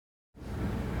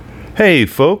Hey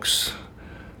folks,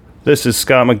 this is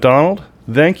Scott Macdonald.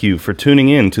 Thank you for tuning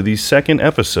in to the second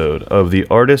episode of The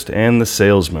Artist and the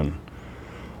Salesman.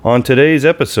 On today's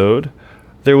episode,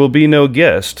 there will be no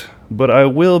guest, but I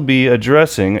will be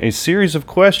addressing a series of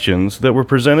questions that were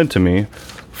presented to me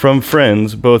from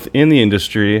friends both in the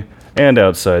industry and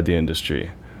outside the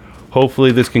industry.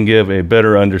 Hopefully this can give a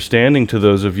better understanding to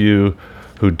those of you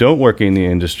who don't work in the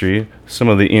industry, some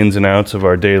of the ins and outs of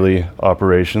our daily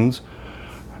operations,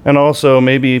 and also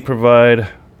maybe provide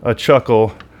a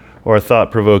chuckle or a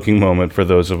thought-provoking moment for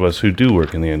those of us who do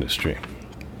work in the industry.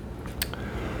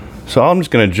 So I'm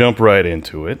just going to jump right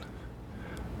into it.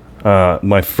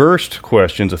 My first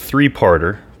question is a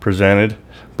three-parter presented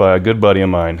by a good buddy of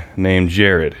mine named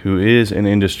Jared, who is an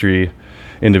industry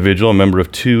individual, a member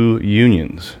of two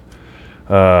unions.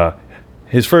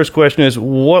 His first question is,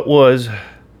 what was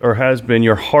or has been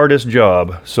your hardest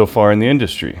job so far in the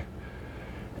industry?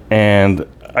 And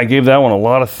I gave that one a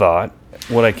lot of thought.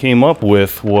 What I came up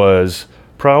with was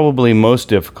probably most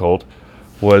difficult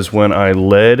was when I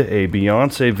led a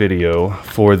Beyonce video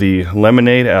for the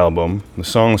Lemonade album. The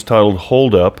song is titled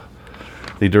Hold Up.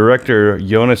 The director,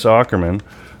 Jonas Ackerman,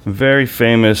 very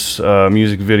famous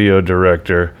music video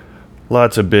director,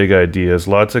 lots of big ideas,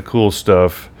 lots of cool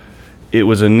stuff. It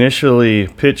was initially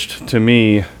pitched to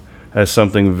me as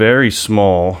something very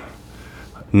small,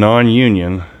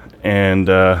 non-union, and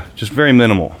just very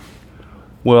minimal.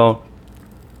 Well,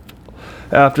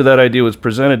 after that idea was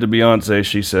presented to Beyonce,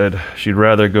 she said she'd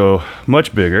rather go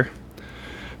much bigger,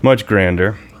 much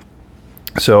grander.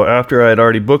 So after I had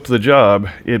already booked the job,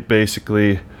 it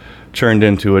basically turned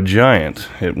into a giant.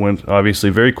 It went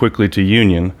obviously very quickly to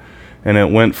union, and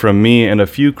it went from me and a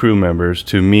few crew members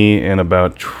to me and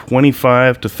about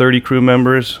 25 to 30 crew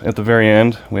members at the very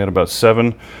end. We had about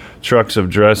 7 trucks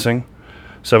of dressing.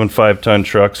 7 5-ton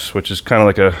trucks, which is kind of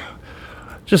like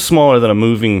just smaller than a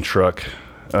moving truck,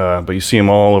 but you see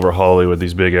them all over Hollywood,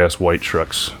 these big ass white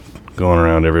trucks going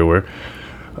around everywhere,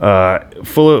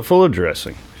 full of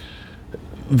dressing.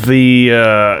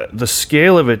 The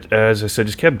scale of it, as I said,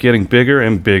 just kept getting bigger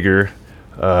and bigger.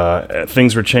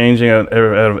 Things were changing at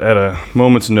a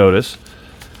moment's notice,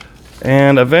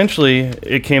 and eventually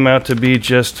it came out to be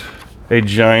just a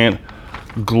giant,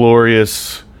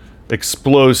 glorious,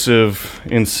 explosive,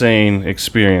 insane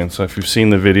experience. If you've seen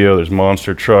the video, there's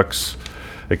monster trucks,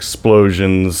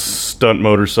 explosions, stunt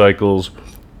motorcycles,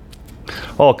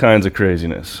 all kinds of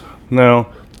craziness.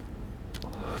 Now,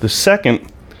 the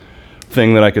second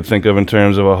thing that I could think of in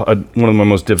terms of one of my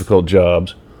most difficult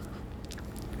jobs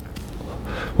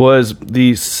was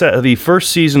the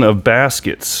first season of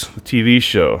Baskets, the TV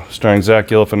show starring Zach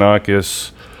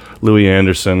Galifianakis, Louis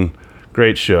Anderson.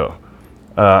 Great show.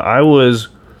 I was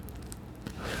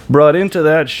brought into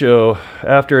that show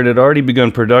after it had already begun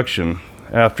production,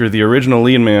 after the original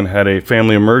lead man had a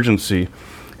family emergency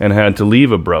and had to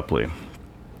leave abruptly.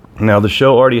 Now, the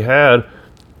show already had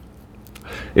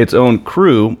its own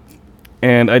crew,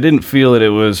 and I didn't feel that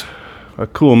it was a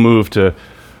cool move to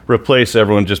replace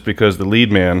everyone just because the lead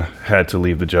man had to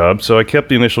leave the job. So I kept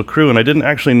the initial crew, and I didn't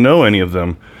actually know any of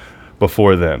them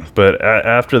before then. But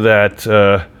after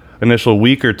that initial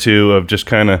week or two of just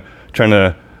kind of trying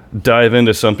to dive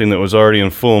into something that was already in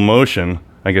full motion,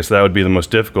 I guess that would be the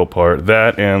most difficult part.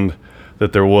 That, and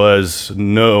that there was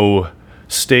no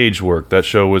stage work. That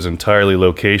show was entirely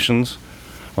locations.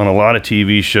 On a lot of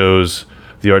TV shows,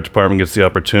 the art department gets the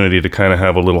opportunity to kind of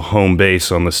have a little home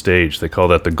base on the stage. They call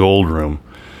that the gold room,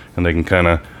 and they can kind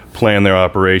of plan their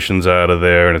operations out of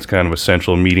there, and it's kind of a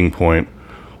central meeting point.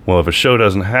 Well, if a show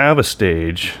doesn't have a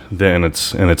stage, then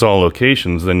it's all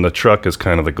locations, then the truck is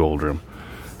kind of the gold room.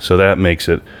 So that makes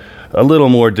it a little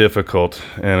more difficult,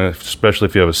 and especially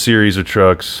if you have a series of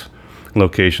trucks,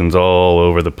 locations all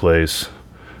over the place,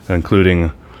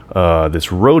 including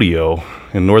this rodeo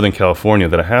in Northern California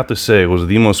that I have to say was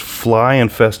the most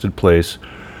fly-infested place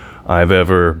I've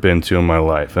ever been to in my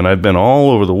life. And I've been all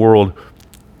over the world.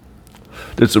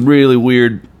 It's really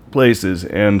weird places,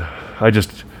 and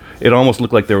it almost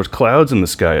looked like there was clouds in the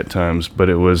sky at times, but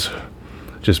it was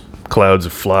just clouds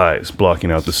of flies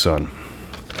blocking out the sun.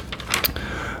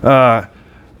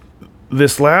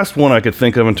 This last one I could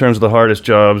think of in terms of the hardest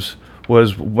jobs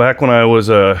was back when I was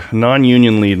a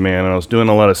non-union lead man, and I was doing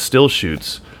a lot of still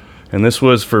shoots. And this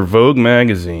was for Vogue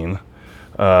magazine,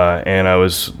 and I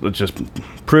was just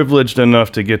privileged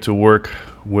enough to get to work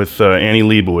with Annie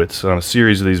Leibovitz on a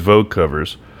series of these Vogue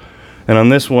covers. And on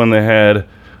this one they had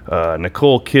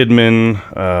Nicole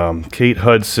Kidman, Kate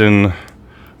Hudson,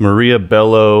 Maria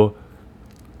Bello,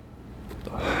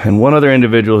 and one other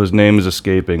individual whose name is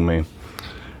escaping me.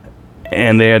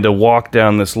 And they had to walk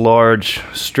down this large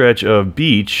stretch of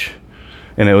beach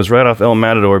and it was right off El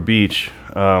Matador Beach.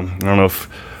 I don't know if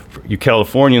you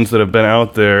Californians that have been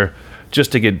out there,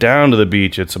 just to get down to the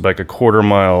beach, it's like a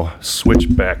quarter-mile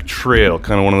switchback trail,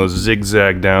 kind of one of those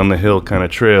zigzag down the hill kind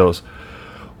of trails.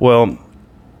 Well,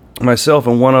 myself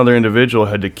and one other individual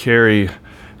had to carry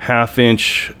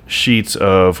half-inch sheets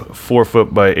of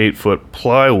 4-foot by 8-foot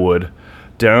plywood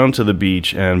down to the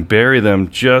beach and bury them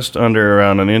just under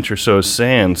around an inch or so of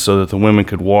sand so that the women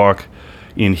could walk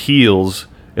in heels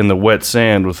in the wet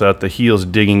sand without the heels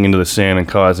digging into the sand and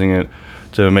causing it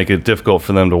to make it difficult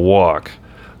for them to walk.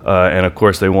 And of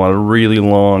course they wanted really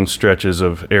long stretches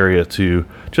of area to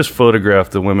just photograph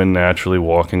the women naturally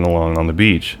walking along on the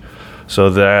beach. So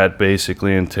that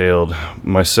basically entailed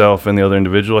myself and the other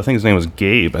individual. I think his name was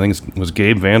Gabe. I think it was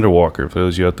Gabe Vanderwalker, for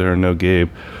those of you out there who know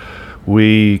Gabe.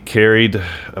 We carried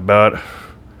about,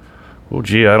 I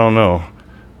don't know,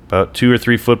 about 2 or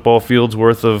 3 football fields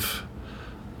worth of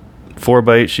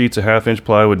 4x8 sheets of half-inch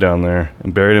plywood down there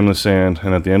and buried them in the sand.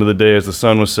 And at the end of the day, as the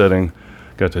sun was setting,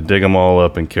 got to dig them all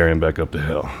up and carry them back up the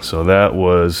hill. So that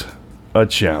was a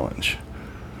challenge.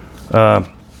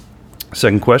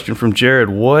 Second question from Jared.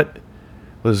 What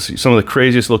was some of the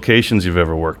craziest locations you've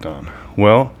ever worked on?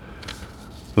 Well,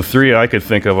 the 3 I could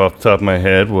think of off the top of my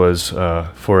head was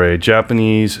for a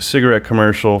Japanese cigarette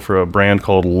commercial for a brand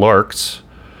called Larks.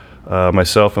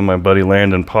 Myself and my buddy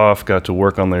Landon Poff got to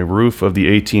work on the roof of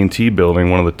the AT&T building,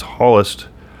 one of the tallest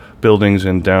buildings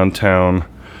in downtown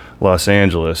Los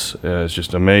Angeles. It's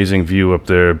just amazing view up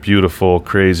there, beautiful,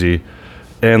 crazy,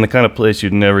 and the kind of place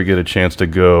you'd never get a chance to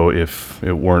go if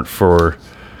it weren't for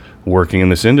working in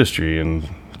this industry and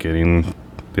getting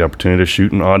the opportunity to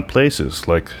shoot in odd places.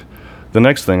 Like, the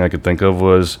next thing I could think of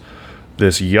was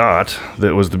this yacht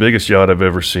that was the biggest yacht I've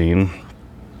ever seen,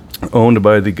 owned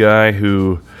by the guy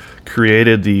who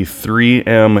created the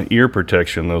 3M ear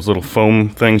protection, those little foam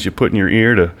things you put in your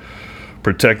ear to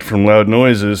protect from loud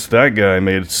noises. That guy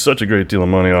made such a great deal of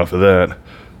money off of that.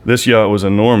 This yacht was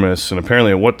enormous, and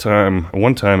apparently at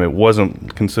one time it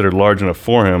wasn't considered large enough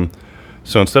for him.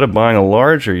 So instead of buying a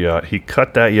larger yacht, he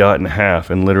cut that yacht in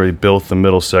half and literally built the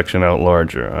middle section out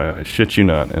larger. I shit you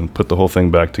not, and put the whole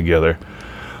thing back together.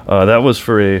 That was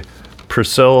for a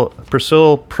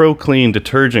Persil Pro Clean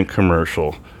detergent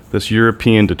commercial. This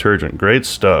European detergent, great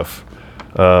stuff.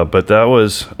 But that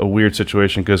was a weird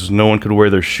situation because no one could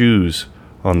wear their shoes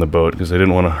on the boat because they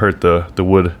didn't want to hurt the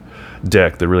wood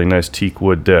deck, the really nice teak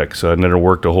wood deck. So I'd never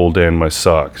worked a whole day in my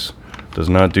socks. Does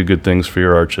not do good things for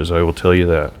your arches, I will tell you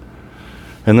that.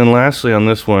 And then lastly on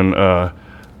this one,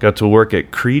 got to work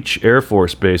at Creech Air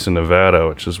Force Base in Nevada,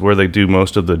 which is where they do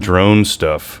most of the drone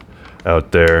stuff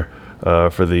out there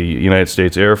for the United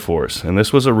States Air Force. And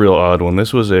this was a real odd one.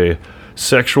 This was a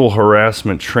sexual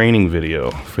harassment training video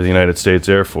for the United States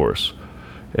Air Force.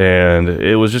 And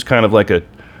it was just kind of like a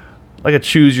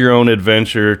choose your own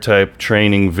adventure type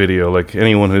training video. Like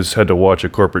anyone who's had to watch a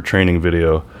corporate training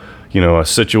video, you know, a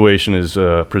situation is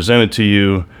presented to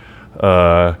you,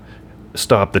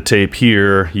 stop the tape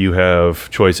here, you have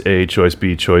choice A, choice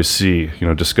B, choice C, you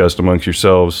know, discussed amongst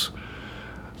yourselves.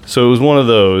 So it was one of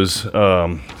those,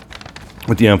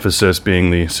 with the emphasis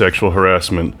being the sexual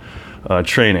harassment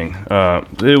training.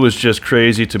 It was just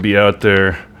crazy to be out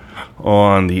there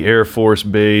on the Air Force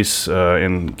base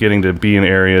and getting to be in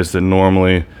areas that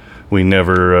normally we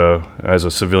never, as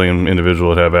a civilian individual,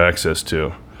 would have access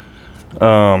to.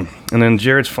 And then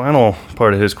Jared's final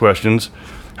part of his questions,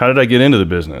 how did I get into the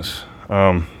business?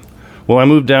 Well, I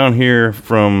moved down here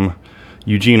from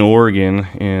Eugene, Oregon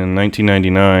in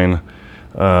 1999,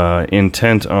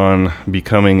 intent on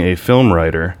becoming a film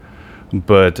writer.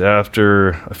 But after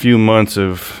a few months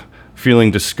of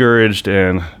feeling discouraged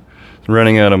and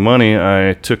running out of money,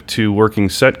 I took to working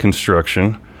set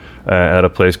construction at a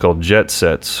place called Jet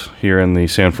Sets here in the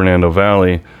San Fernando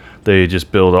Valley. They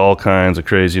just build all kinds of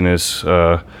craziness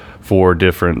for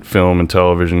different film and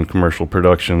television commercial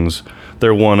productions.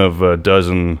 They're one of a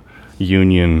dozen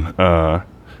union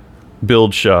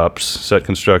build shops, set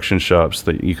construction shops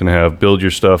that you can have build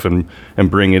your stuff and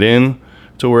bring it in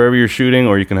to wherever you're shooting,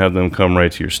 or you can have them come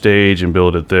right to your stage and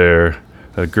build it there.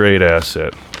 A great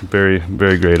asset, very,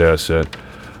 very great asset.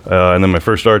 And then my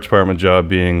first art department job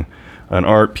being an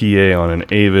art PA on an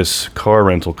Avis car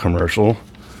rental commercial.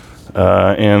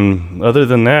 And other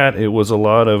than that, it was a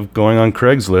lot of going on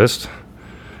Craigslist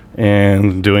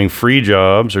and doing free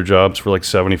jobs or jobs for like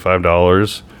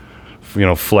 $75, you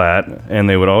know, flat. And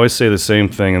they would always say the same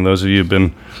thing. And those of you who've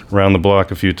been around the block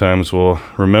a few times will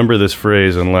remember this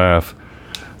phrase and laugh.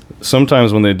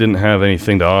 Sometimes when they didn't have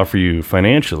anything to offer you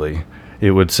financially,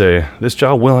 it would say, this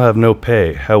job will have no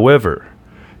pay. However,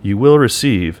 you will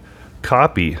receive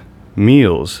copy,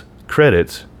 meals,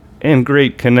 credits, and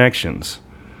great connections.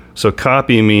 So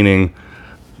copy meaning,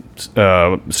 say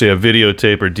a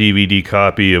videotape or DVD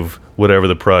copy of whatever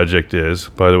the project is.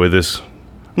 By the way, this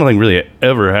nothing really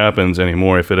ever happens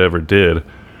anymore, if it ever did.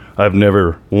 I've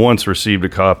never once received a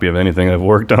copy of anything I've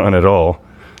worked on at all.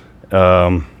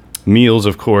 Meals,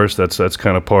 of course, that's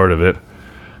kind of part of it.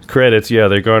 Credits, yeah,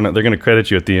 they're going to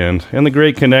credit you at the end. And the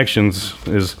great connections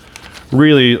is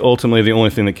really ultimately the only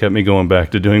thing that kept me going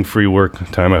back to doing free work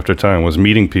time after time, was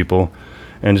meeting people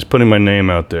and just putting my name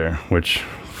out there, which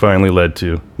finally led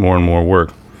to more and more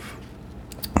work.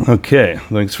 Okay,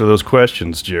 thanks for those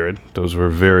questions, Jared. Those were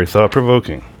very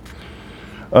thought-provoking.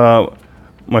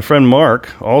 My friend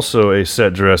Mark, also a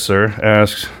set dresser,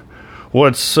 asks,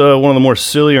 what's one of the more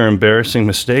silly or embarrassing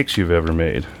mistakes you've ever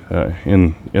made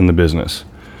in the business?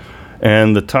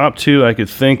 And the top two I could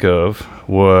think of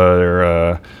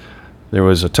were, there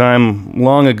was a time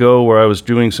long ago where I was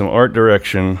doing some art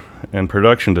direction and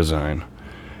production design.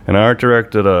 And I art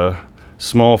directed a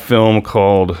small film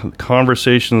called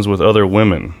Conversations with Other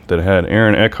Women that had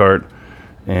Aaron Eckhart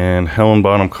and Helen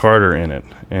Bonham Carter in it.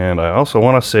 And I also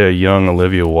want to say a young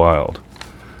Olivia Wilde.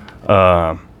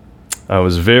 I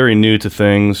was very new to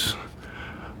things,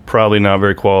 probably not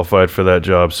very qualified for that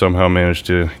job, somehow managed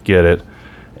to get it.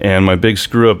 And my big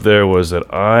screw up there was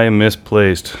that I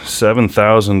misplaced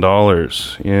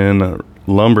 $7,000 in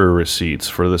lumber receipts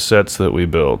for the sets that we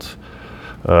built.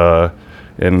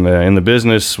 In the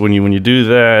business, when you do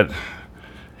that,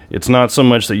 it's not so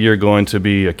much that you're going to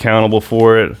be accountable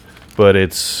for it, but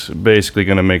it's basically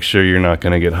going to make sure you're not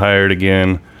going to get hired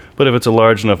again. But if it's a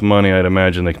large enough money, I'd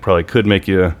imagine they probably could make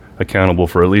you accountable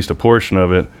for at least a portion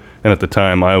of it. And at the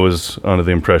time, I was under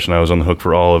the impression I was on the hook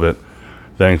for all of it.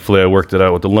 Thankfully, I worked it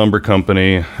out with the lumber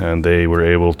company, and they were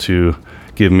able to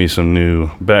give me some new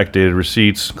backdated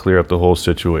receipts, clear up the whole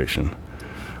situation.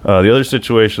 The other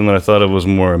situation that I thought of was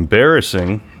more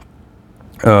embarrassing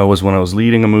was when I was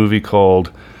leading a movie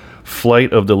called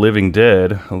Flight of the Living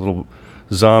Dead, a little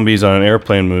zombies on an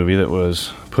airplane movie that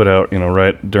was put out,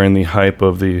 right during the hype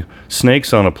of the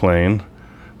Snakes on a Plane.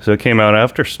 So it came out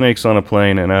after Snakes on a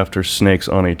Plane and after Snakes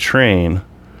on a Train,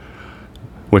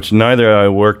 which neither I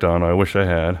worked on. I wish I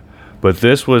had. But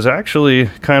this was actually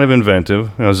kind of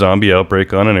inventive. A zombie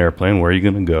outbreak on an airplane. Where are you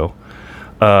going to go?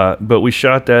 But we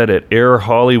shot that at Air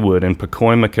Hollywood in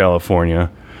Pacoima,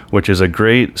 California, which is a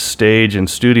great stage and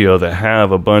studio that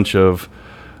have a bunch of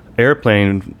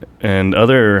airplane and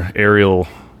other aerial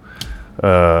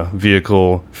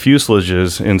vehicle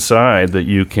fuselages inside that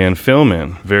you can film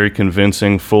in. Very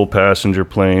convincing, full passenger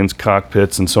planes,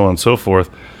 cockpits, and so on and so forth.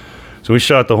 So we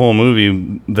shot the whole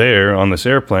movie there on this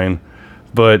airplane,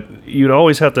 but you'd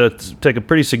always have to take a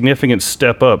pretty significant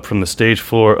step up from the stage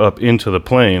floor up into the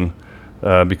plane,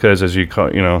 because as you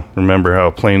remember how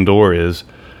a plane door is.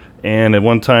 And at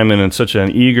one time, in such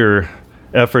an eager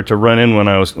effort to run in when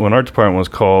art department was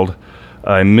called,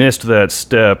 I missed that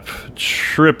step,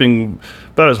 tripping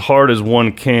about as hard as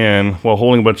one can while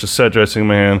holding a bunch of set dressing in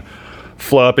my hand,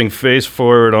 flopping face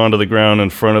forward onto the ground in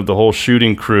front of the whole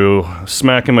shooting crew,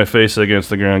 smacking my face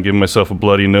against the ground, giving myself a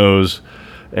bloody nose,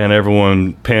 and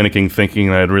everyone panicking,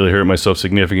 thinking I had really hurt myself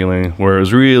significantly, where it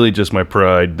was really just my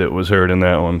pride that was hurt in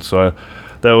that one. So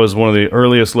that was one of the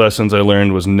earliest lessons I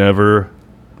learned, was never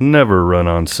run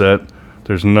on set.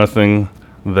 There's nothing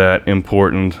that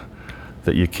important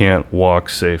that you can't walk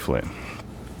safely.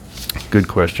 Good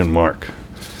question, Mark.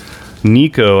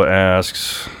 Nico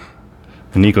asks,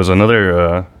 and Nico's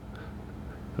another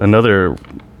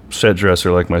set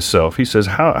dresser like myself. He says,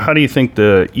 how do you think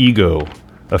the ego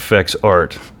affects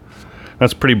art?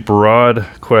 That's a pretty broad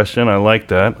question. I like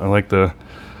that. I like the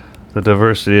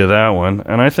diversity of that one.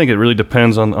 And I think it really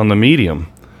depends on the medium.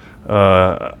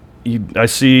 I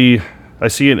see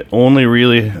it only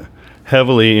really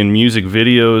heavily in music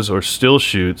videos or still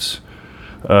shoots,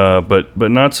 but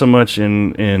not so much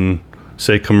in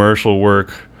say commercial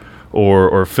work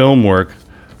or film work.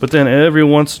 But then every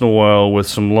once in a while, with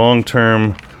some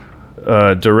long-term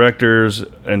directors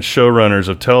and showrunners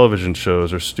of television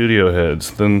shows or studio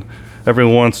heads, then every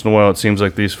once in a while it seems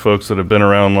like these folks that have been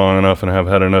around long enough and have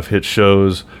had enough hit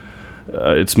shows,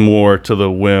 it's more to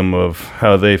the whim of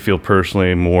how they feel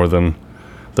personally more than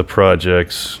the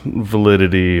project's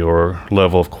validity or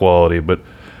level of quality. But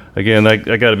again, I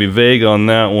got to be vague on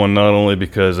that one, not only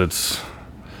because it's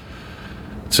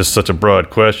just such a broad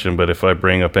question, but if I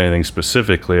bring up anything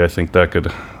specifically, I think that could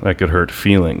hurt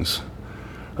feelings.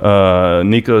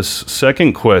 Nico's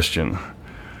second question,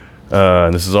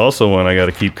 this is also one I got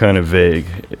to keep kind of vague.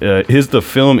 Is the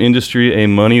film industry a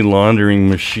money laundering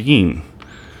machine?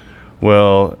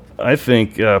 Well, I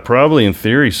think probably in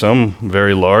theory some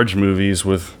very large movies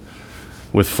with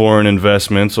with foreign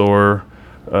investments or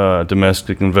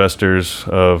domestic investors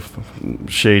of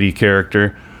shady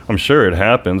character. I'm sure it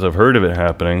happens. I've heard of it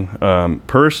happening.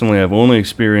 Personally, I've only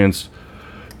experienced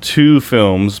 2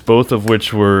 films, both of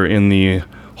which were in the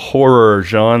horror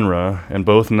genre and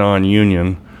both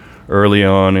non-union early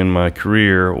on in my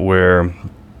career, where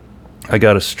I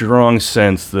got a strong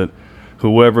sense that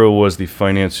whoever was the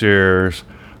financiers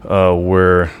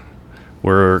were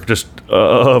just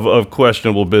of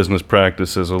questionable business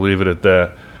practices. I'll leave it at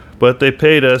that. But they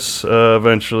paid us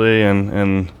eventually,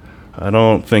 and I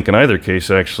don't think in either case,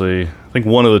 actually, I think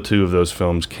one of the 2 of those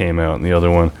films came out, and the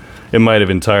other one, it might have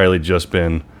entirely just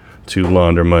been to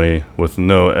launder money with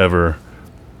no ever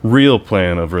real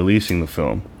plan of releasing the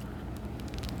film.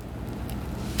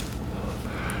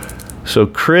 So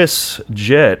Chris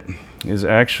Jett is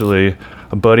actually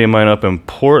a buddy of mine up in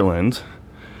Portland,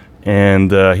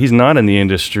 and he's not in the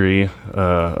industry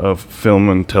of film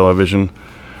and television.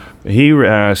 He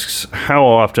asks, how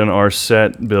often are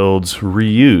set builds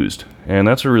reused? And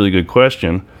that's a really good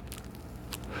question.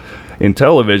 In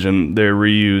television, they're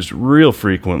reused real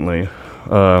frequently.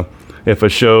 If a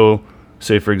show,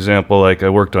 say for example, like I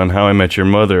worked on How I Met Your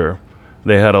Mother,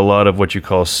 they had a lot of what you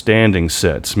call standing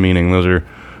sets, meaning those are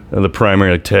the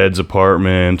primary, like Ted's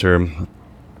apartment or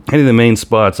any of the main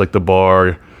spots like the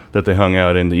bar that they hung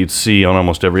out in that you'd see on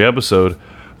almost every episode.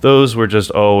 Those were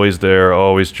just always there,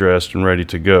 always dressed and ready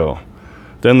to go.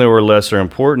 Then there were lesser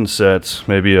important sets,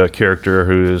 maybe a character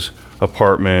whose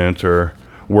apartment or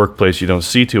workplace you don't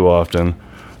see too often.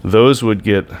 Those would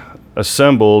get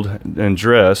assembled and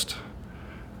dressed.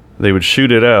 They would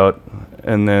shoot it out,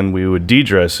 and then we would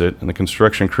de-dress it, and the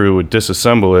construction crew would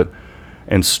disassemble it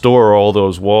and store all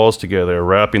those walls together,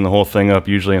 wrapping the whole thing up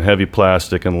usually in heavy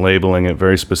plastic and labeling it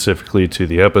very specifically to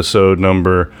the episode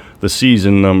number, the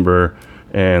season number,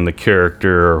 and the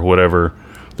character or whatever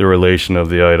the relation of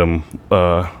the item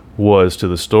was to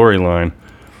the storyline.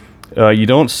 You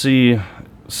don't see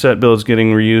set builds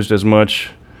getting reused as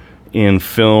much in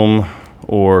film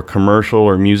or commercial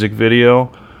or music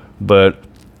video, but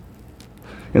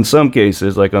in some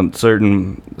cases, like on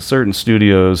certain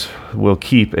studios, will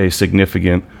keep a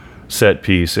significant set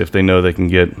piece if they know they can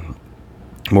get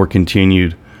more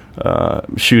continued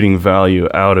shooting value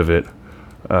out of it.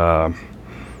 But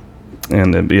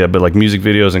like music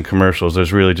videos and commercials,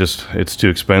 there's really just, it's too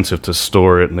expensive to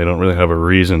store it, and they don't really have a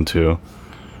reason to.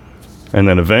 And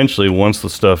then eventually, once the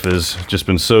stuff has just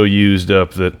been so used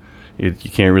up that you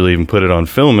can't really even put it on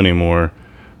film anymore,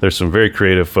 there's some very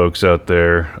creative folks out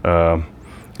there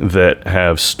that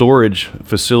have storage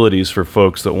facilities for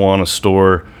folks that want to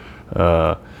store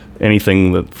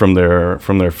anything that from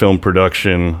their film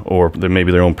production or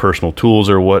maybe their own personal tools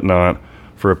or whatnot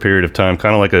for a period of time,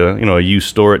 kind of like a you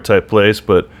store it type place.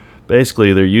 But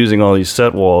basically they're using all these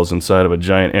set walls inside of a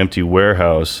giant empty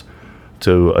warehouse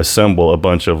to assemble a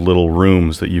bunch of little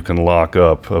rooms that you can lock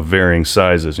up of varying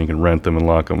sizes. You can rent them and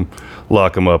lock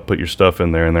them up, put your stuff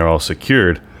in there, and they're all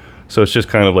secured. So it's just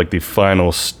kind of like the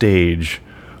final stage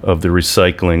of the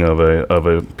recycling of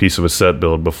a piece of a set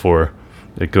build before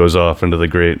it goes off into the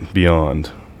great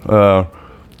beyond. Rob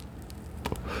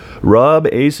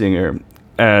Asinger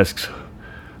asks,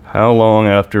 how long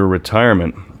after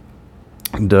retirement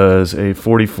does a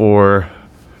 44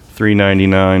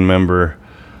 $3.99 member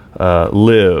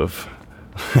live?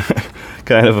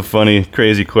 Kind of a funny,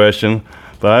 crazy question,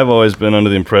 but I've always been under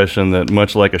the impression that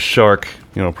much like a shark,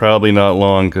 probably not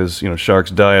long, because sharks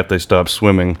die if they stop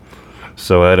swimming.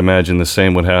 So I'd imagine the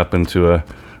same would happen to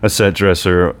a set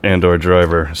dresser and or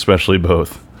driver, especially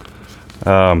both.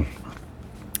 My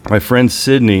friend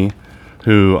Sydney,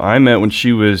 who I met when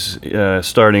she was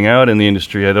starting out in the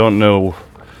industry, I don't know,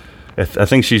 I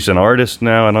think she's an artist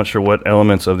now. I'm not sure what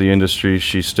elements of the industry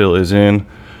she still is in.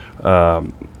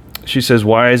 She says,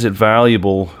 why is it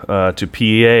valuable to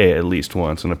PA at least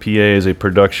once? And a PA is a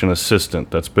production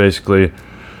assistant. That's basically,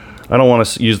 I don't want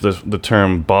to use the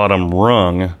term bottom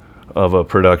rung of a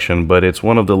production, but it's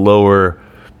one of the lower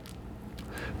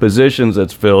positions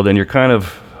that's filled, and you're kind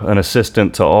of an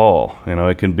assistant to all.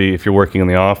 It can be, if you're working in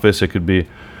the office, it could be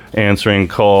answering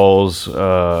calls,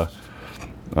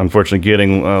 unfortunately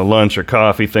getting lunch or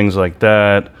coffee, things like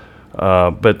that.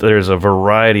 But there's a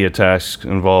variety of tasks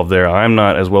involved there. I'm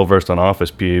not as well versed on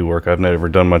office PA work. I've never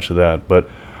done much of that. But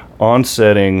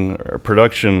on-setting or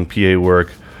production PA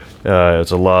work,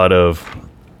 it's a lot of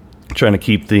trying to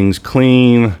keep things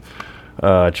clean,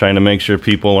 trying to make sure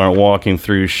people aren't walking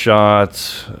through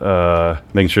shots,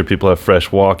 making sure people have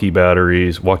fresh walkie-talkie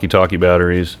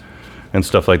batteries, and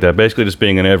stuff like that. Basically just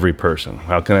being an every person.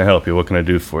 How can I help you? What can I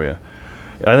do for you?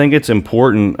 I think it's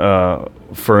important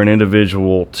for an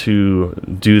individual to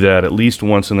do that at least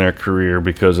once in their career,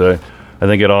 because I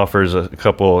think it offers a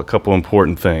couple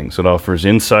important things. It offers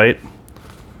insight.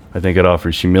 I think it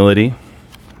offers humility.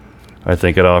 I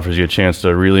think it offers you a chance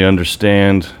to really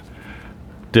understand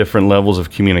different levels of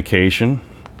communication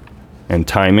and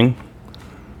timing.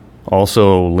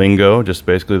 Also lingo, just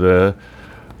basically the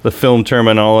film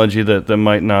terminology that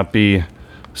might not be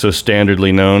so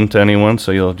standardly known to anyone.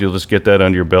 So you'll just get that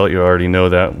under your belt. You already know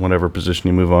that whatever position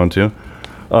you move on to.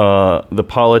 The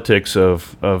politics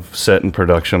of set and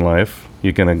production life.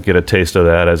 You're going to get a taste of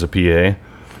that as a PA.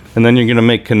 And then you're going to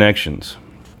make connections.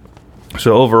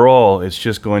 So overall, it's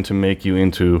just going to make you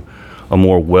into a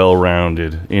more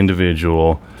well-rounded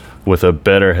individual with a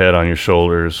better head on your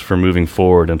shoulders for moving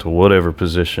forward into whatever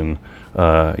position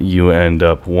you end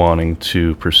up wanting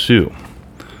to pursue.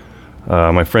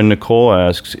 My friend Nicole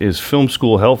asks, is film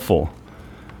school helpful?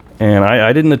 And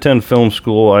I didn't attend film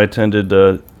school. I attended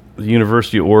the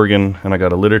University of Oregon, and I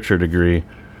got a literature degree.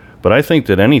 But I think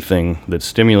that anything that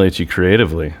stimulates you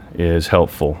creatively is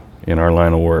helpful in our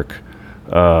line of work,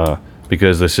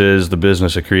 because this is the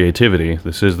business of creativity.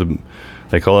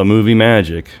 They call it movie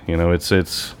magic. You know,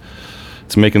 it's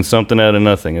making something out of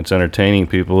nothing. It's entertaining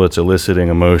people. It's eliciting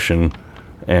emotion,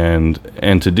 and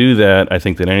to do that, I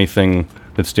think that anything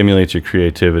that stimulates your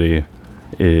creativity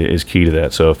is key to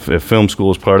that. So if film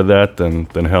school is part of that, then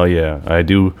hell yeah. I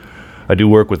do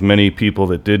work with many people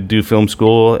that did do film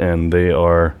school, and they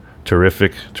are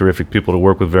terrific people to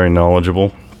work with, very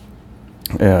knowledgeable.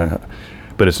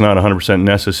 But it's not 100%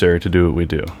 necessary to do what we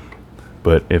do.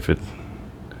 But if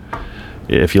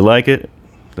you like it,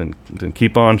 then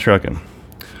keep on trucking.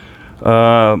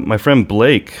 My friend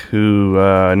Blake, who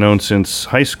I've known since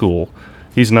high school,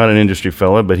 he's not an industry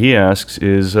fella, but he asks,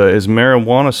 is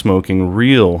marijuana smoking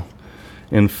real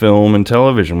in film and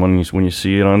television when you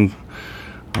see it on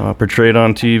portrayed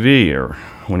on TV or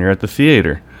when you're at the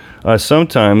theater?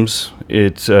 Sometimes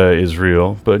it is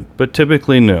real, but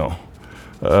typically no.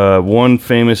 One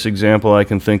famous example I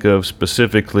can think of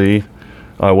specifically,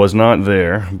 I was not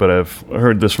there, but I've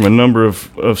heard this from a number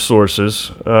of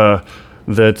sources,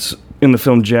 that's in the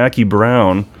film Jackie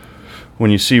Brown,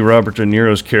 when you see Robert De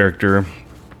Niro's character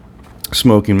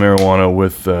smoking marijuana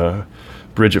with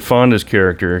Bridget Fonda's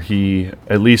character, he,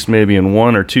 at least maybe in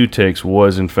one or two takes,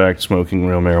 was in fact smoking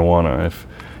real marijuana. If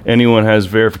anyone has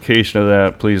verification of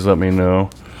that, please let me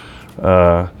know.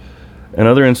 In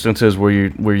other instances where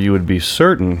you would be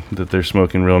certain that they're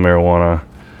smoking real marijuana,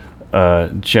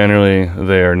 generally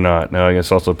they are not. Now I guess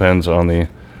it also depends on the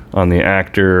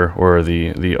actor or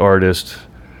the artist.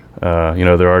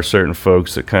 There are certain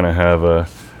folks that kind of have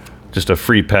just a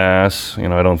free pass.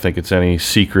 I don't think it's any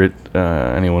secret.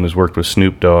 Anyone who's worked with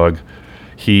Snoop Dogg,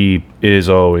 he is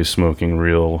always smoking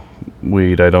real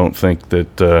weed. I don't think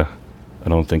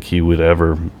he would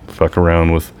ever fuck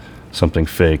around with something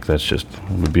fake.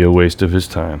 Would be a waste of his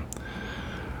time.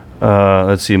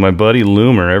 Let's see, my buddy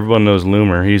Loomer, everyone knows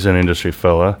Loomer, he's an industry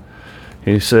fella.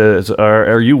 He says,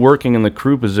 are you working in the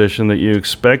crew position that you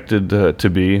expected to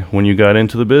be when you got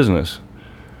into the business?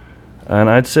 And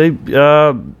I'd say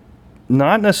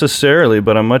not necessarily,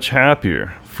 but I'm much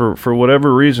happier. For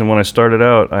whatever reason, when I started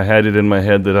out, I had it in my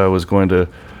head that I was going to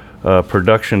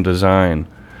production design,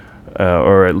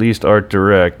 or at least art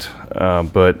direct,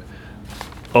 but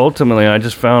ultimately I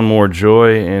just found more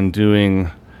joy in doing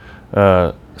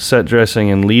set dressing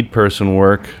and lead person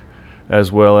work,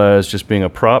 as well as just being a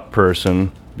prop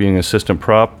person, being assistant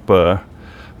prop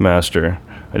master.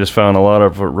 I just found a lot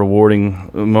of rewarding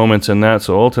moments in that.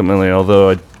 So ultimately, although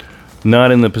I'm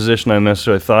not in the position I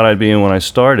necessarily thought I'd be in when I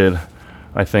started,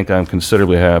 I think I'm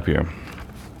considerably happier.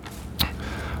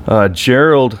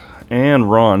 Gerald and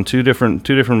Ron, two different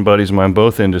buddies of mine,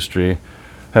 both industry,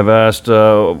 have asked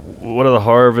what are the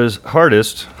hardest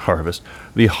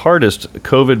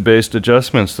COVID-based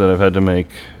adjustments that I've had to make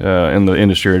in the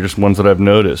industry, or just ones that I've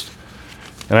noticed.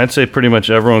 And I'd say pretty much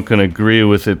everyone can agree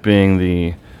with it being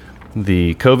the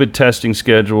COVID testing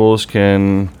schedules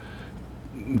can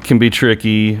be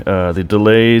tricky. The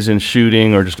delays in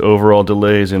shooting, or just overall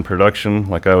delays in production,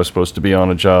 like I was supposed to be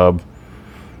on a job,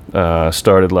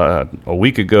 started a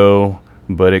week ago,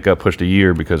 but it got pushed a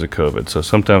year because of COVID. So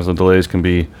sometimes the delays can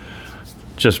be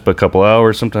just a couple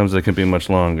hours, sometimes they can be much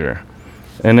longer.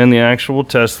 And then the actual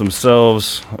tests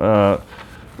themselves, the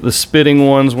spitting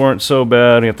ones weren't so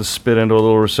bad. You have to spit into a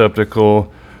little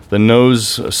receptacle. The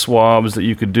nose swabs that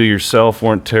you could do yourself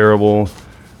weren't terrible,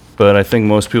 but I think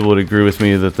most people would agree with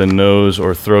me that the nose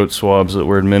or throat swabs that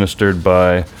were administered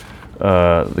by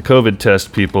the COVID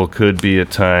test people could be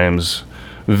at times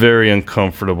very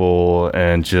uncomfortable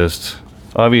and just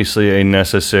obviously a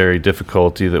necessary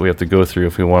difficulty that we have to go through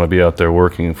if we want to be out there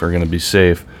working, if we're going to be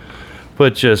safe.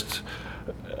 But just,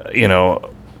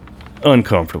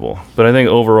 uncomfortable. But I think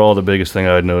overall the biggest thing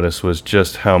I'd noticed was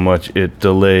just how much it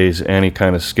delays any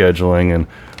kind of scheduling and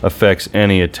affects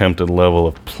any attempted level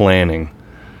of planning,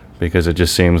 because it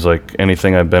just seems like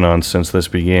anything I've been on since this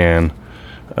began,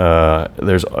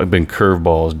 there's been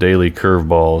daily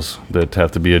curveballs that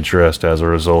have to be addressed as a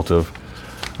result of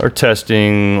our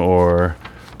testing or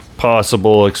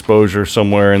possible exposure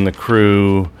somewhere in the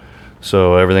crew.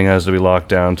 So everything has to be locked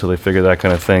down until they figure that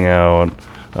kind of thing out.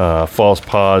 False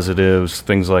positives,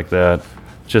 things like that.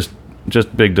 Just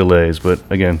big delays, but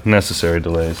again, necessary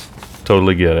delays.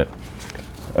 Totally get it.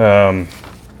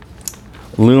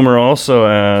 Loomer also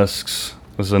asks,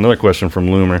 this is another question from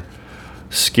Loomer,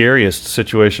 scariest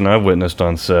situation I've witnessed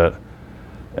on set.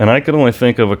 And I could only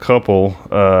think of a couple.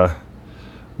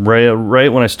 Right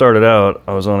when I started out,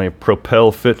 I was on a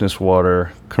Propel fitness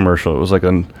water commercial. It was like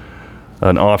an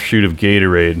offshoot of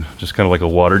Gatorade, just kind of like a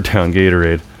watered down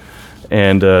Gatorade.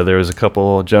 And there was a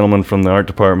couple gentlemen from the art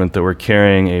department that were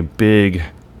carrying a big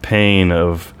pane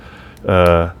of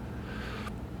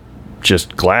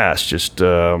just glass, just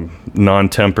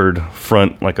non-tempered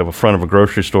front, like a front of a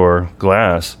grocery store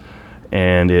glass,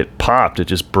 and it popped. It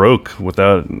just broke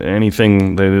without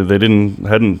anything. They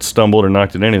hadn't stumbled or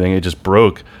knocked at anything. It just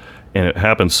broke, and it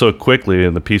happened so quickly,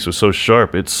 and the piece was so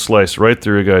sharp, it sliced right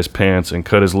through a guy's pants and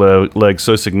cut his leg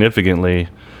so significantly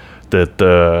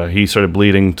that he started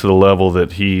bleeding to the level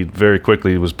that he very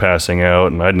quickly was passing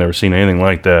out, and I'd never seen anything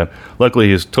like that. Luckily,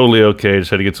 he's totally okay, just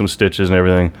had to get some stitches and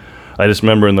everything. I just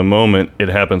remember in the moment, it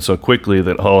happened so quickly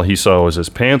that all he saw was his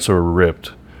pants were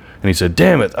ripped. And he said,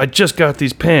 "Damn it, I just got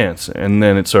these pants." And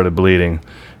then it started bleeding,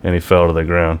 and he fell to the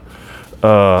ground.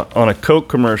 On a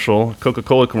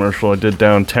Coca-Cola commercial I did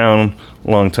downtown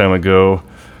a long time ago,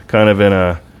 kind of in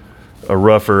a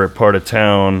rougher part of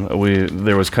town,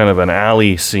 there was kind of an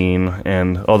alley scene,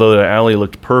 and although the alley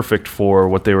looked perfect for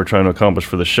what they were trying to accomplish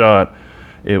for the shot,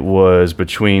 it was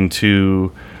between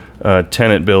two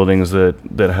tenant buildings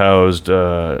that housed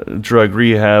drug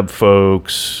rehab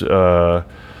folks,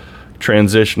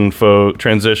 transition folks,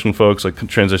 like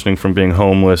transitioning from being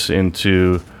homeless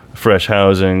into fresh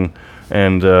housing,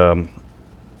 and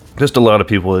just a lot of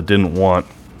people that didn't want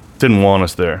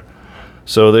us there.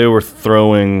 So they were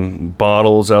throwing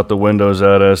bottles out the windows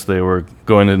at us. They were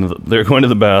going to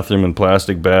the bathroom in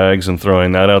plastic bags and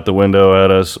throwing that out the window at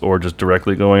us, or just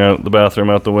directly going out the bathroom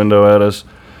out the window at us.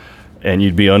 And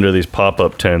you'd be under these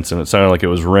pop-up tents, and it sounded like it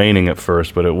was raining at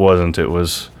first, but it wasn't. It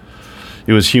was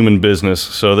human business.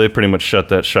 So they pretty much shut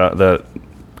that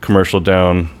commercial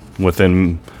down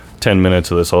within 10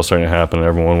 minutes of this all starting to happen, and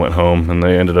everyone went home, and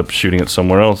they ended up shooting it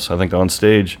somewhere else, I think on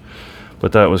stage.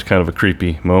 But that was kind of a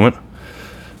creepy moment.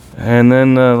 And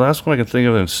then the last one I can think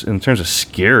of in terms of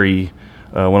scary,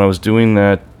 when I was doing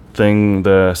that thing,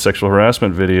 the sexual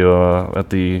harassment video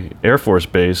at the Air Force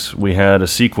Base, we had a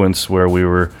sequence where we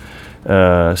were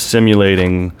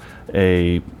simulating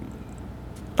a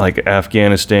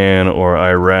Afghanistan or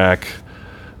Iraq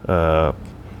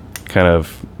kind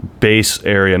of base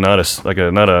area, not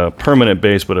a permanent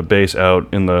base, but a base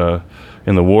out in the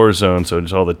war zone, so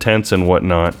just all the tents and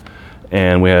whatnot.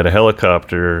 And we had a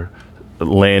helicopter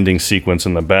landing sequence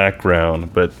in the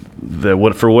background, but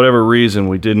for whatever reason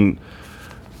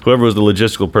whoever was the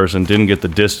logistical person didn't get the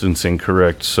distancing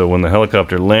correct. So when the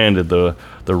helicopter landed, the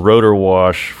rotor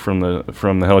wash from the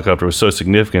helicopter was so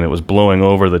significant it was blowing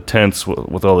over the tents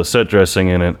with all the set dressing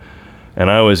in it.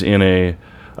 And I was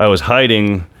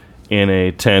hiding in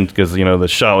a tent because the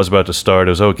shot was about to start.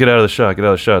 It was, get out of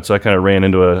the shot. So I kind of ran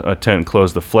into a tent and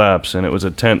closed the flaps, and it was a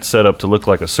tent set up to look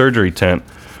like a surgery tent,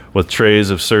 with trays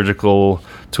of surgical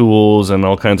tools and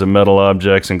all kinds of metal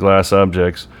objects and glass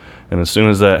objects. And as soon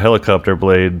as that helicopter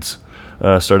blades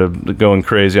started going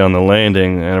crazy on the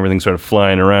landing and everything started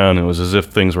flying around, it was as if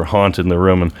things were haunted in the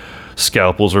room and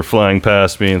scalpels were flying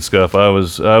past me and stuff. I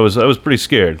was pretty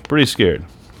scared.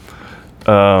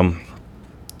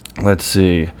 Let's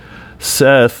see.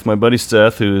 Seth, my buddy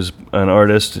Seth, who's an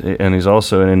artist and he's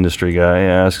also an industry guy,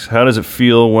 asks, how does it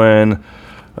feel when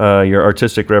your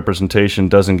artistic representation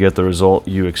doesn't get the result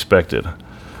you expected?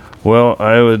 Well,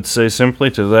 I would say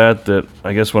simply to that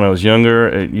I guess when I was younger,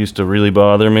 it used to really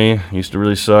bother me, used to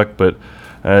really suck, but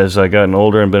as I gotten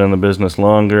older and been in the business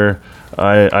longer,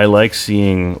 I like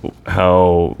seeing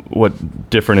what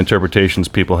different interpretations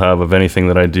people have of anything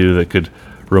that I do that could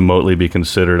remotely be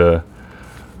considered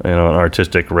an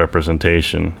artistic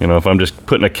representation. If I'm just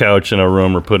putting a couch in a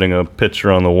room or putting a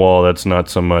picture on the wall, that's not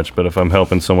so much. But if I'm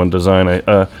helping someone design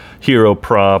a hero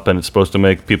prop and it's supposed to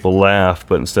make people laugh,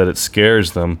 but instead it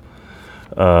scares them,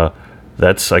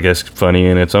 That's, I guess, funny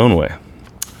in its own way.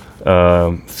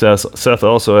 Seth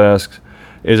also asks,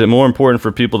 is it more important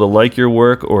for people to like your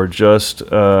work or just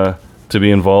to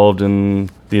be involved in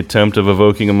the attempt of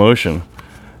evoking emotion?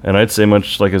 And I'd say,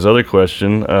 much like his other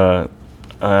question, when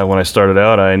I started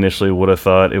out, I initially would have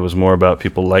thought it was more about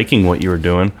people liking what you were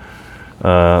doing.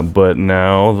 But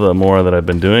now, the more that I've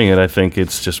been doing it, I think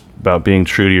it's just about being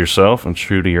true to yourself and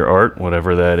true to your art,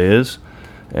 whatever that is.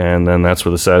 And then that's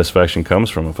where the satisfaction comes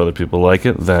from. If other people like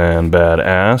it, then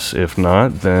badass. If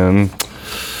not, then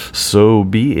so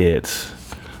be it.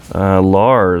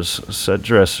 Lars, set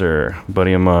dresser,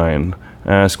 buddy of mine,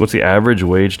 asks, what's the average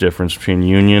wage difference between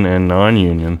union and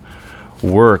non-union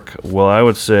work? Well, I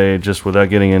would say, just without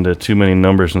getting into too many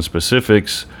numbers and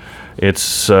specifics,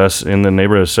 it's in the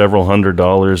neighborhood of several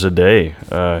 $100s a day.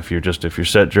 If you're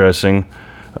set dressing,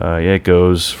 it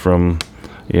goes from,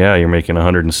 you're making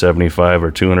 $175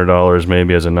 or $200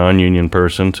 maybe as a non-union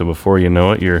person, to before you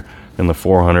know it, you're in the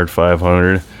 400,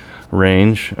 500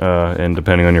 range, and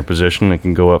depending on your position, it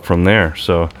can go up from there.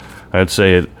 So I'd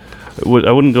say I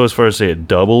wouldn't go as far as say it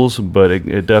doubles, but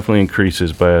it definitely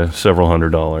increases by several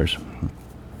 $100s.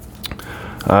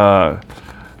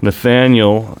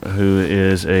 Nathaniel, who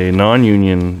is a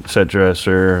non-union set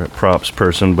dresser props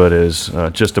person, but is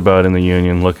just about in the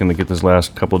union, looking to get this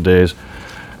last couple of days,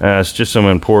 asks just some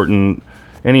important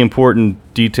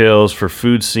details for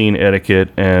food scene etiquette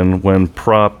and when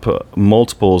prop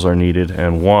multiples are needed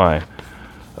and why.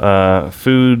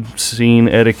 Food scene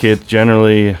etiquette,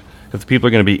 generally, if the people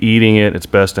are going to be eating it, it's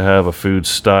best to have a food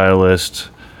stylist,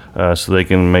 so they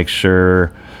can make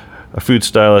sure a food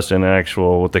stylist and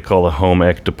actual what they call a home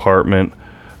ec department,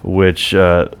 which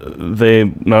they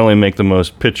not only make the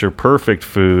most picture perfect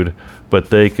food, but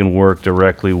they can work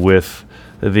directly with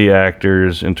the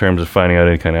actors in terms of finding out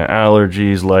any kind of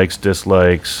allergies, likes,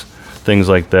 dislikes, things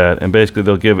like that. And basically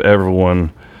they'll give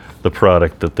everyone the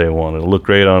product that they want. It'll look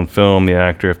great on film. The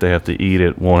actor, if they have to eat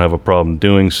it, won't have a problem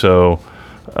doing so.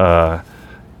 And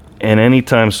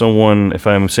anytime someone, if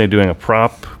I'm say doing a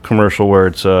prop commercial where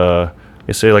it's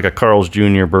say like a Carl's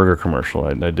Jr. burger commercial,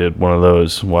 I did one of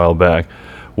those a while back,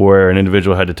 where an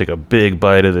individual had to take a big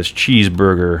bite of this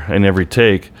cheeseburger in every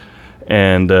take.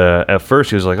 And at first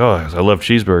he was like, oh, I love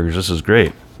cheeseburgers, this is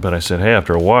great. But I said, hey,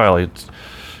 after a while, your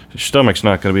stomach's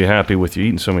not going to be happy with you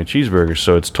eating so many cheeseburgers,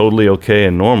 so it's totally okay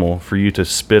and normal for you to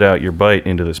spit out your bite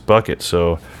into this bucket.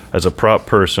 So as a prop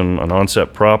person, an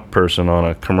on-set prop person on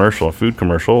a commercial, a food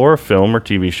commercial, or a film or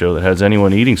TV show that has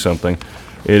anyone eating something,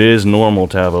 it is normal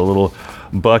to have a little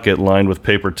bucket lined with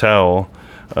paper towel.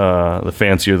 The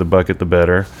fancier the bucket, the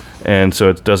better. And so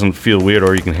it doesn't feel weird,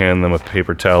 or you can hand them a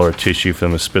paper towel or a tissue for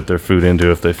them to spit their food into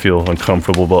if they feel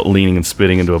uncomfortable about leaning and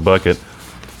spitting into a bucket.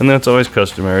 And then it's always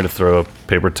customary to throw a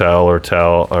paper towel or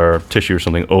tissue or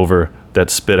something over that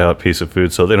spit out piece of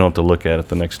food so they don't have to look at it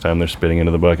the next time they're spitting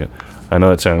into the bucket. I know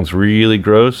that sounds really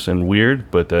gross and weird,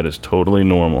 but that is totally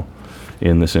normal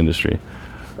in this industry.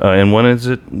 And when is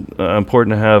it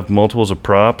important to have multiples of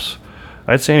props?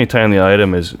 I'd say anytime the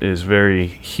item is very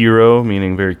hero,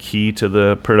 meaning very key to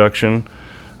the production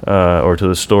or to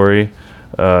the story,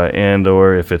 and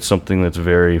or if it's something that's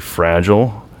very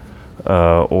fragile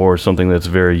or something that's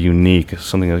very unique,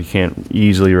 something that you can't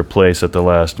easily replace at the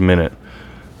last minute,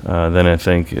 then I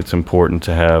think it's important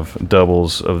to have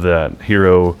doubles of that.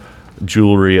 Hero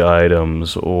jewelry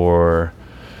items or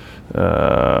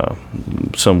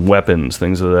some weapons,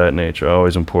 things of that nature,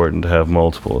 always important to have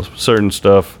multiples. Certain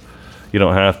stuff you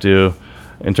don't have to.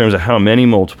 In terms of how many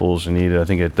multiples are needed, I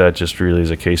think that just really is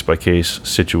a case-by-case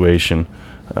situation.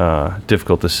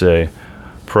 Difficult to say.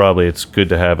 Probably it's good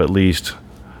to have at least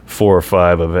 4 or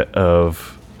 5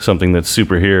 of something that's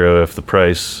superhero if the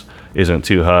price isn't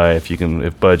too high,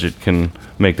 if budget can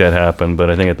make that happen. But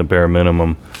I think at the bare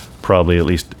minimum, probably at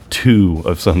least 2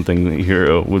 of something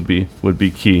hero would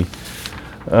be key.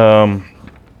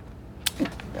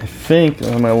 I think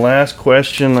my last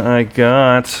question I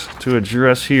got to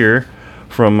address here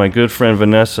from my good friend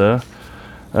Vanessa.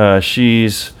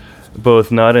 She's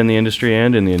both not in the industry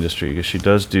and in the industry, because she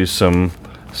does do some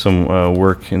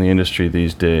work in the industry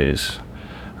these days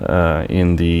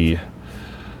in the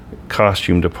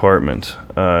costume department.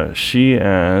 She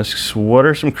asks, what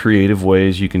are some creative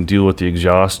ways you can deal with the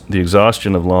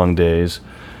exhaustion of long days,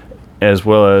 as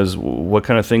well as what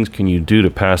kind of things can you do to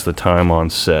pass the time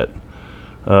on set?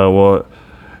 Well,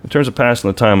 in terms of passing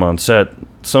the time on set,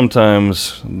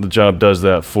 sometimes the job does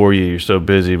that for you. You're so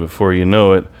busy, before you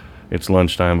know it, it's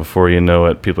lunchtime. Before you know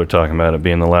it, people are talking about it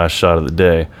being the last shot of the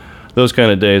day. Those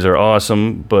kind of days are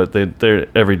awesome, but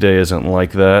every day isn't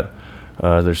like that.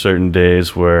 There's certain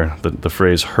days where the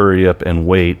phrase "hurry up and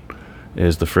wait"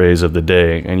 is the phrase of the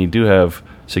day, and you do have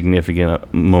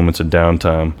significant moments of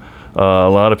downtime. A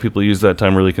lot of people use that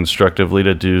time really constructively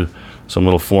to do some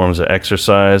little forms of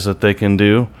exercise that they can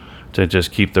do to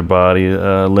just keep their body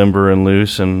limber and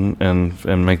loose and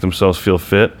make themselves feel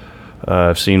fit.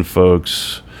 I've seen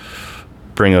folks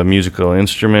bring a musical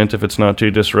instrument if it's not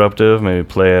too disruptive, maybe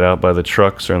play it out by the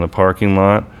trucks or in the parking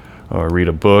lot, or read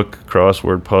a book,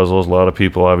 crossword puzzles. A lot of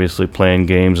people obviously playing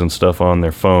games and stuff on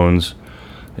their phones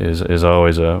is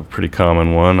always a pretty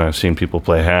common one. I've seen people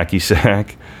play hacky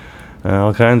sack,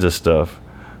 all kinds of stuff.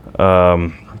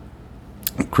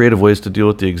 Creative ways to deal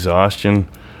with the exhaustion.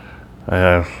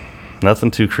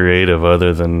 Nothing too creative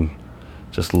other than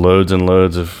just loads and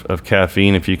loads of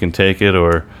caffeine if you can take it,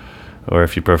 or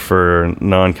if you prefer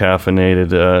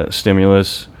non-caffeinated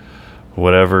stimulus,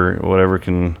 whatever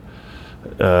can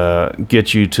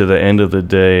get you to the end of the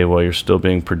day while you're still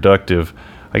being productive.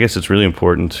 I guess it's really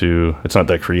important it's not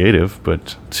that creative,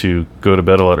 but to go to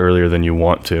bed a lot earlier than you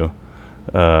want to,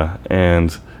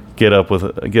 and get up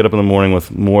in the morning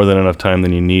with more than enough time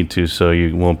than you need to, so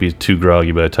you won't be too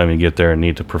groggy by the time you get there and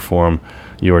need to perform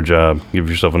your job. Give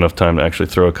yourself enough time to actually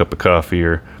throw a cup of coffee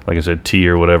or, like I said, tea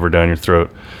or whatever down your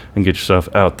throat and get yourself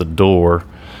out the door.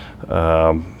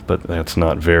 But that's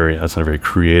not a very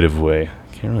creative way.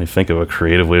 Can't really think of a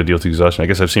creative way to deal with exhaustion. I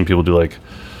guess I've seen people do like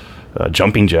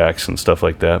jumping jacks and stuff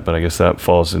like that, but I guess that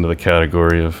falls into the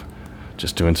category of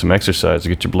just doing some exercise to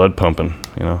get your blood pumping.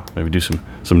 Maybe do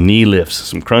some knee lifts,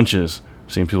 some crunches.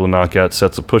 I've seen people knock out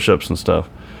sets of push-ups and stuff.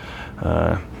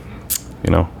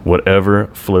 Whatever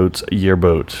floats your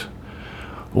boat.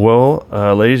 Well,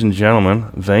 ladies and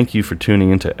gentlemen, thank you for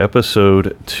tuning into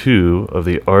episode 2 of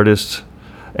The Artist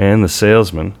and the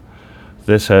Salesman.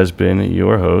 This has been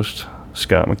your host,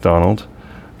 Scott Macdonald.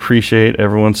 Appreciate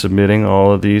everyone submitting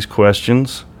all of these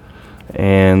questions,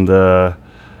 and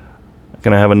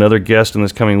going to have another guest in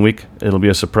this coming week. It'll be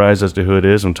a surprise as to who it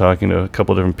is. I'm talking to a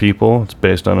couple different people. It's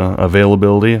based on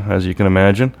availability, as you can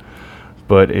imagine,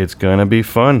 but it's going to be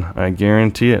fun. I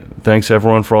guarantee it. Thanks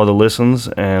everyone for all the listens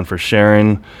and for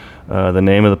sharing the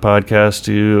name of the podcast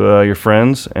to your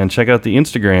friends, and check out the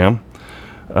Instagram,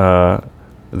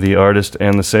 The Artist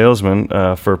and the Salesman,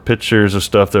 for pictures of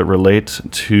stuff that relates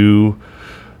to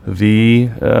the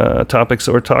topics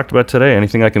that were talked about today.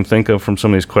 Anything I can think of from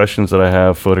some of these questions that I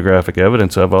have photographic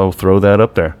evidence of, I'll throw that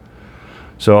up there.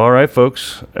 So, all right,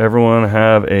 folks, everyone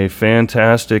have a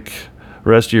fantastic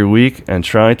rest of your week, and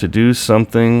try to do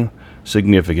something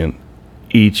significant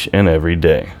each and every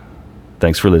day.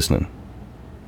 Thanks for listening.